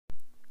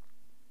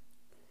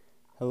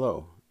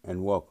Hello,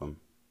 and welcome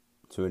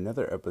to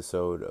another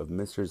episode of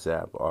Mr.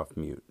 Zap Off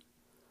Mute.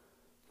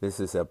 This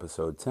is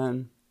episode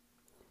 10,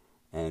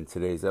 and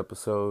today's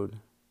episode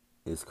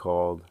is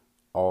called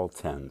All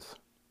 10's.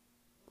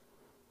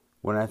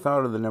 When I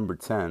thought of the number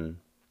 10,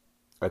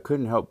 I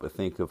couldn't help but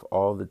think of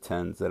all the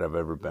 10's that I've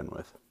ever been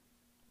with.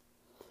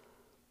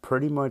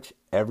 Pretty much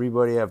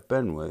everybody I've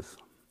been with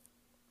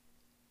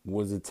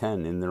was a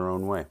 10 in their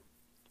own way.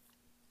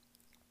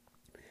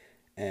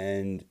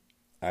 And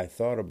I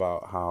thought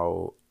about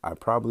how I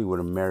probably would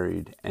have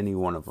married any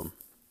one of them.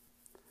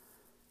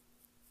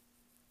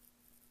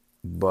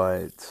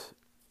 But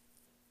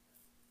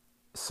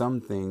some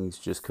things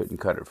just couldn't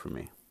cut it for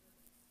me.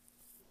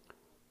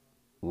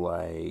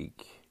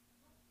 Like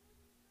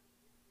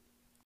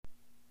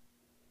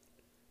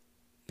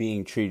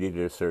being treated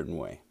a certain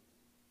way.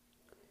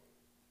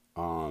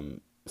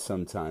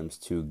 Sometimes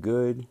too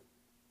good,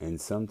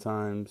 and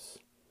sometimes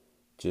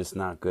just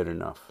not good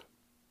enough.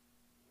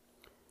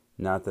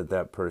 Not that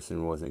that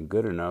person wasn't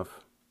good enough,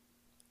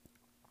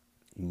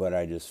 but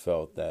I just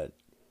felt that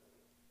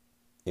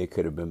it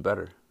could have been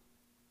better.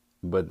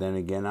 But then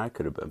again, I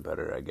could have been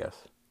better, I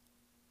guess.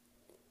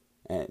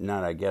 And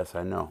not I guess,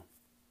 I know.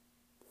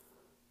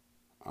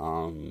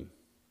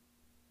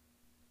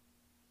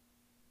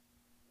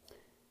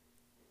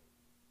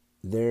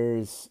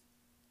 There's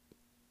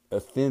a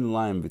thin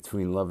line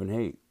between love and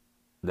hate.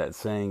 That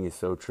saying is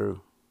so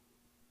true.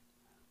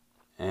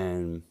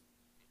 And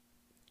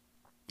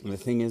the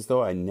thing is,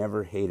 though, I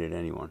never hated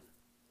anyone.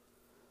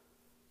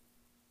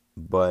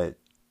 But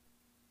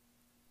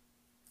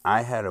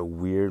I had a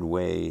weird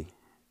way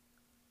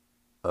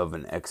of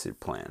an exit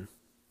plan.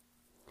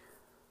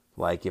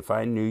 Like, if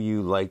I knew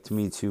you liked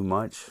me too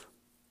much,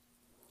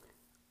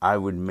 I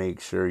would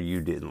make sure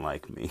you didn't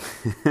like me.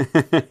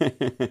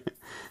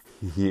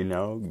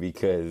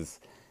 Because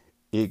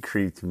it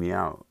creeped me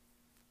out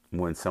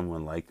when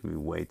someone liked me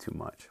way too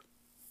much.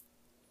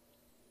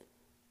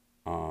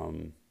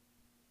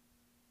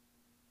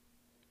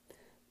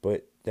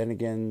 But then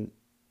again,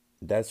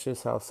 that's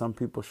just how some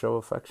people show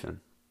affection.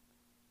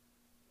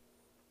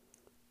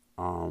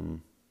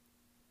 Some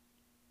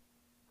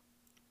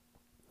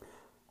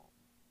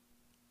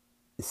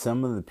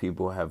of the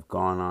people have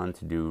gone on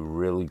to do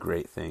really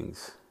great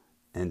things.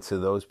 And to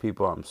those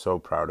people, I'm so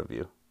proud of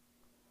you.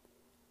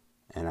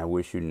 And I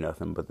wish you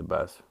nothing but the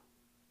best.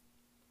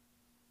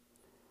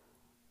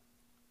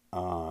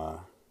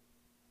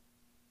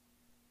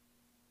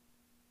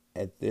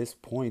 At this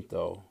point,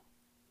 though,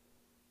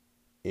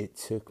 it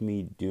took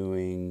me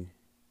doing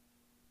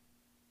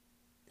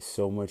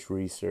so much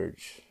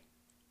research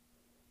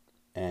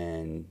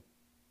and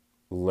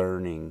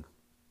learning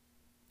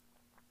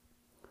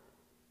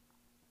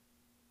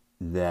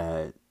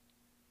that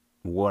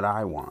what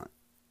I want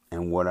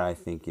and what I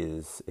think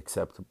is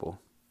acceptable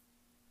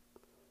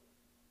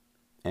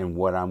and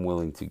what I'm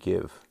willing to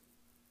give.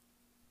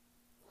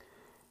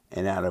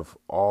 And out of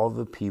all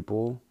the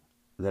people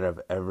that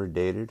I've ever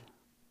dated,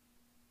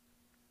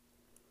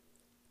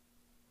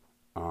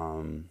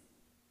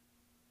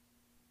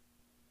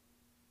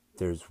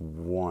 there's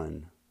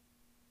one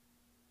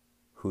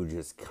who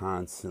just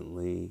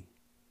constantly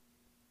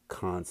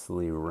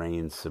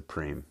reigns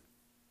supreme.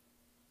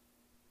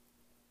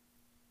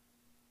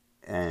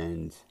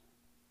 And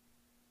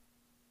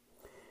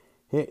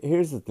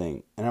here's the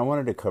thing, and I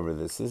wanted to cover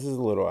this. This is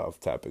a little off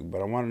topic,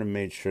 but I wanted to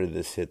make sure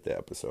this hit the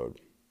episode.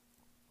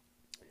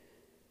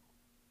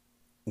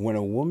 When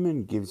a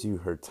woman gives you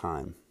her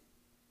time,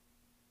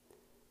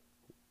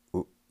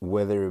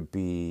 whether it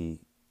be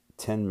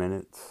 10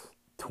 minutes,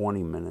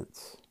 20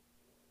 minutes,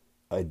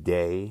 a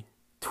day,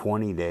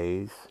 20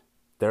 days,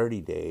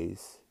 30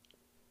 days,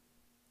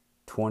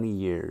 20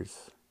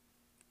 years,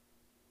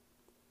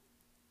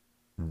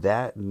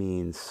 that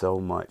means so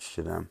much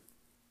to them.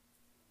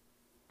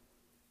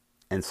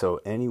 And so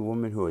any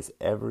woman who has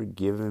ever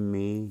given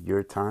me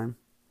your time,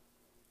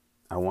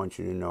 I want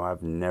you to know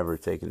I've never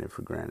taken it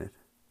for granted.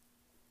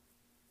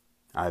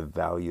 I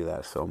value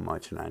that so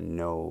much, and I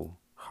know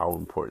how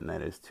important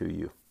that is to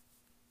you.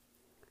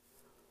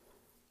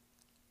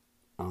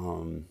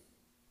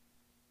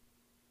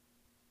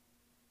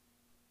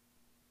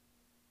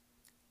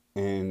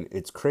 And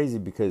it's crazy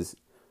because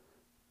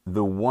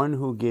the one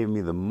who gave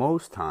me the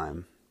most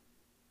time,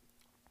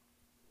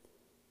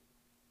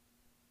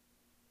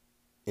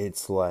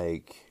 it's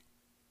like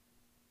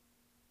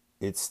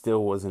it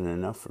still wasn't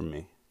enough for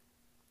me.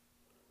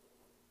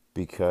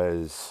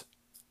 Because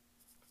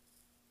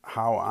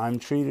how I'm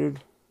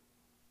treated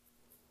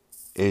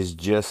is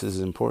just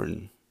as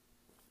important.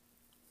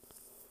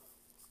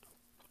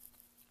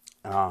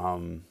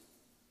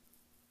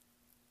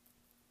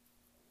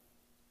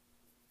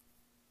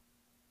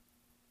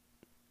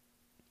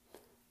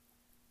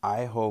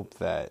 I hope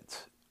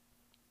that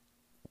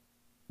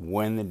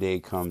when the day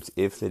comes,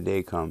 if the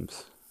day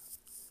comes,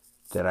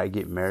 that I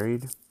get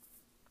married,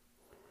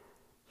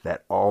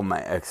 that all my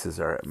exes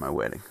are at my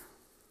wedding.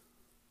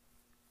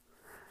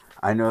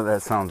 I know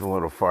that sounds a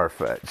little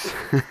far-fetched,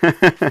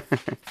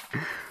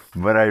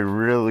 but I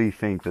really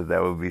think that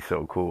that would be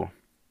so cool.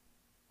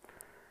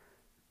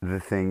 the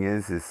thing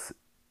is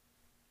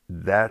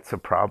that's a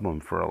problem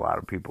for a lot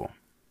of people.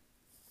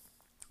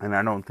 And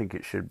I don't think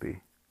it should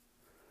be.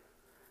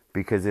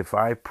 Because if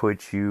I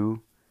put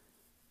you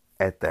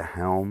at the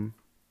helm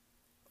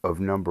of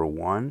number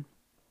one,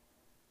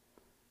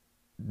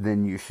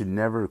 then you should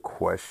never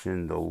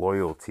question the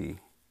loyalty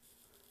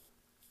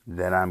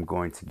that I'm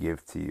going to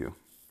give to you.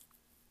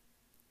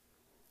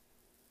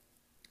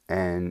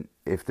 And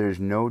if there's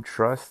no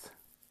trust,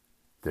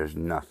 there's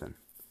nothing.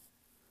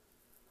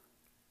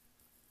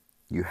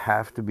 You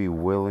have to be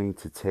willing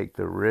to take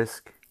the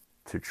risk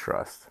to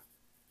trust.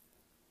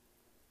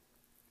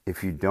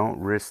 If you don't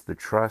risk the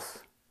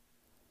trust,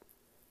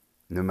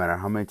 no matter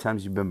how many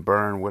times you've been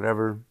burned,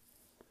 whatever,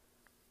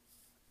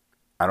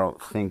 I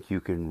don't think you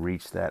can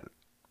reach that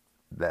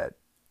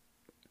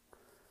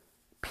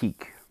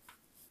peak.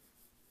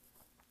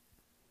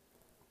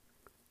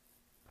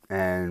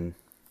 And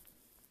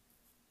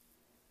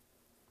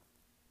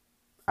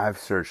I've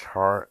searched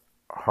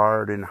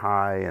hard and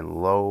high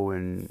and low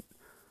and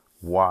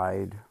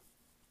wide,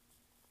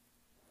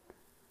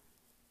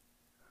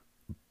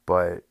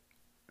 but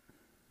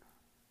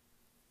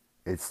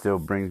it still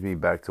brings me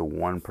back to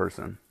one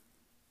person.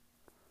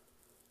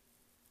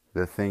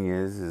 The thing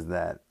is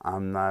that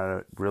I'm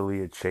not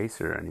really a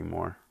chaser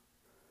anymore.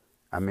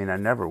 I mean, I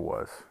never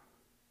was.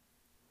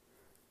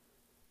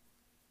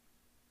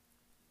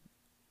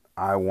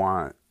 I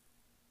want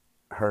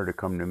her to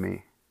come to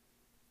me.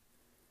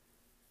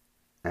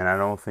 And I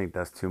don't think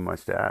that's too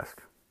much to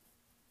ask.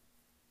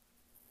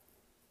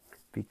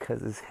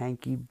 Because it's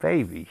Hanky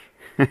Baby.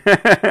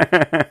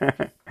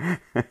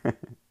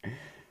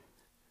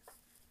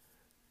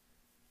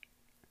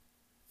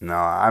 No,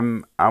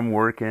 I'm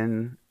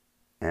working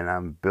and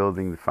I'm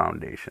building the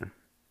foundation.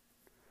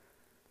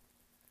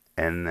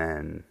 And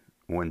then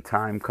when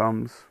time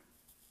comes,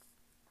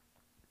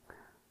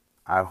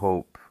 I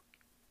hope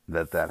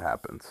that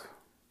happens.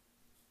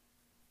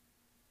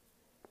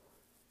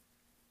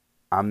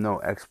 I'm no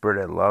expert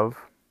at love,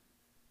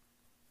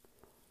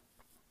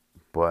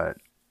 but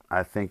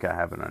I think I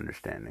have an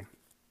understanding.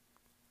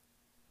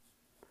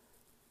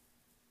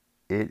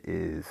 It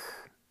is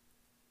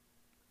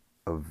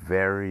a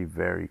very,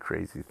 very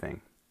crazy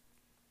thing.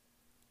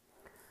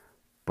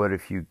 But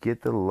if you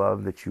get the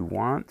love that you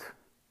want,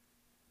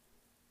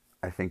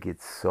 I think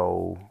it's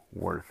so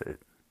worth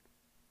it.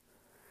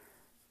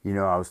 You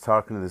know, I was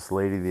talking to this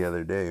lady the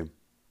other day,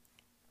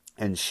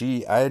 and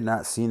I had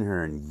not seen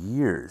her in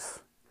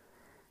years.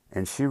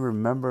 And she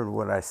remembered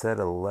what I said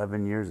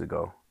 11 years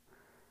ago.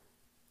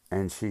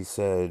 And she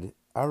said,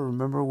 I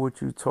remember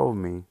what you told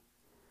me.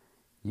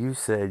 You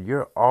said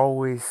you're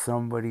always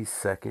somebody's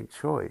second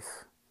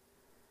choice.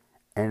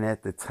 And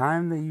at the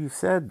time that you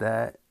said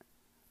that,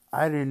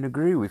 I didn't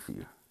agree with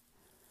you.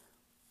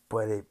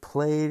 But it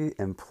played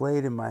and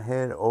played in my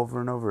head over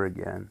and over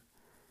again.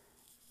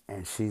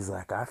 And she's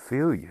like, I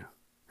feel you.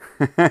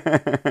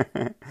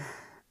 And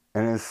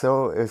it's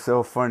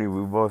so funny.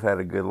 We both had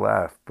a good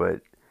laugh,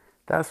 but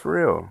that's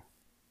real.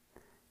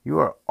 You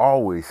are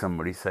always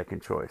somebody's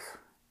second choice.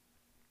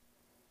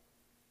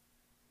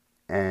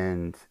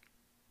 And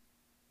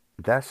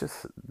that's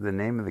just the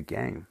name of the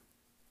game.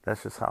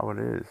 That's just how it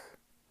is.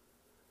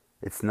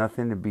 It's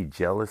nothing to be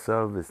jealous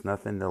of. It's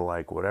nothing to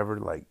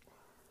whatever.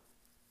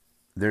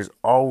 There's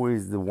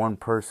always the one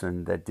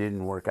person that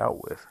didn't work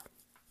out with.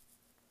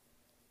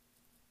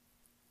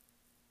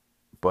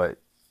 But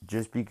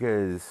just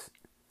because,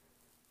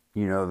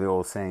 the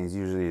old saying is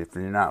usually if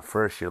you're not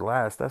first, you're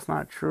last. That's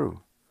not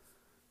true.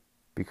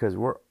 Because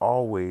we're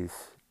always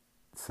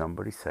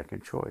somebody's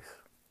second choice.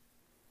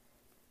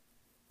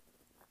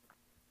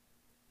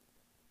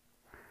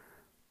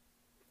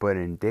 But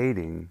in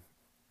dating,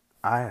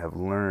 I have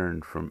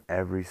learned from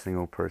every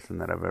single person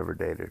that I've ever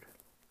dated.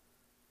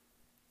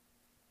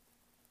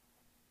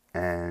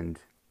 And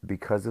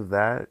because of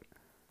that,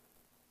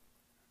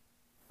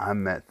 I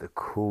met the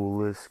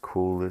coolest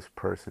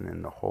person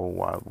in the whole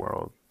wide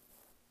world.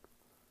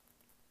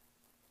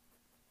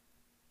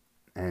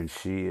 And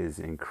she is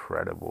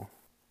incredible.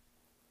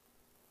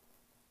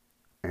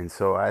 And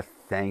so I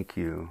thank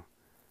you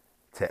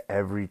to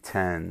every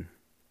 10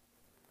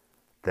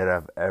 that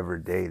I've ever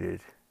dated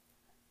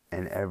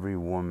and every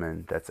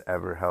woman that's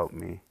ever helped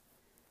me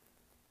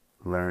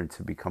learn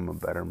to become a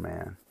better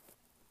man.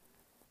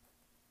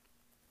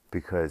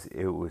 Because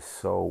it was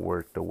so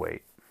worth the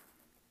wait.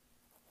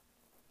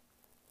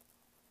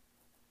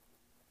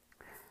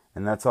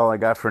 And that's all I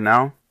got for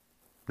now.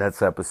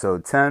 That's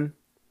episode 10.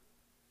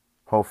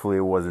 Hopefully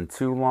it wasn't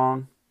too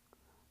long.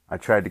 I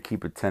tried to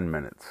keep it 10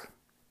 minutes.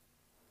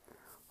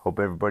 Hope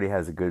everybody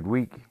has a good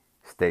week.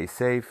 Stay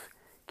safe.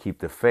 Keep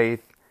the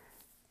faith.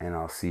 And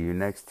I'll see you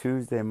next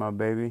Tuesday, my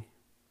baby.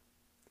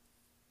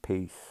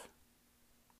 Peace.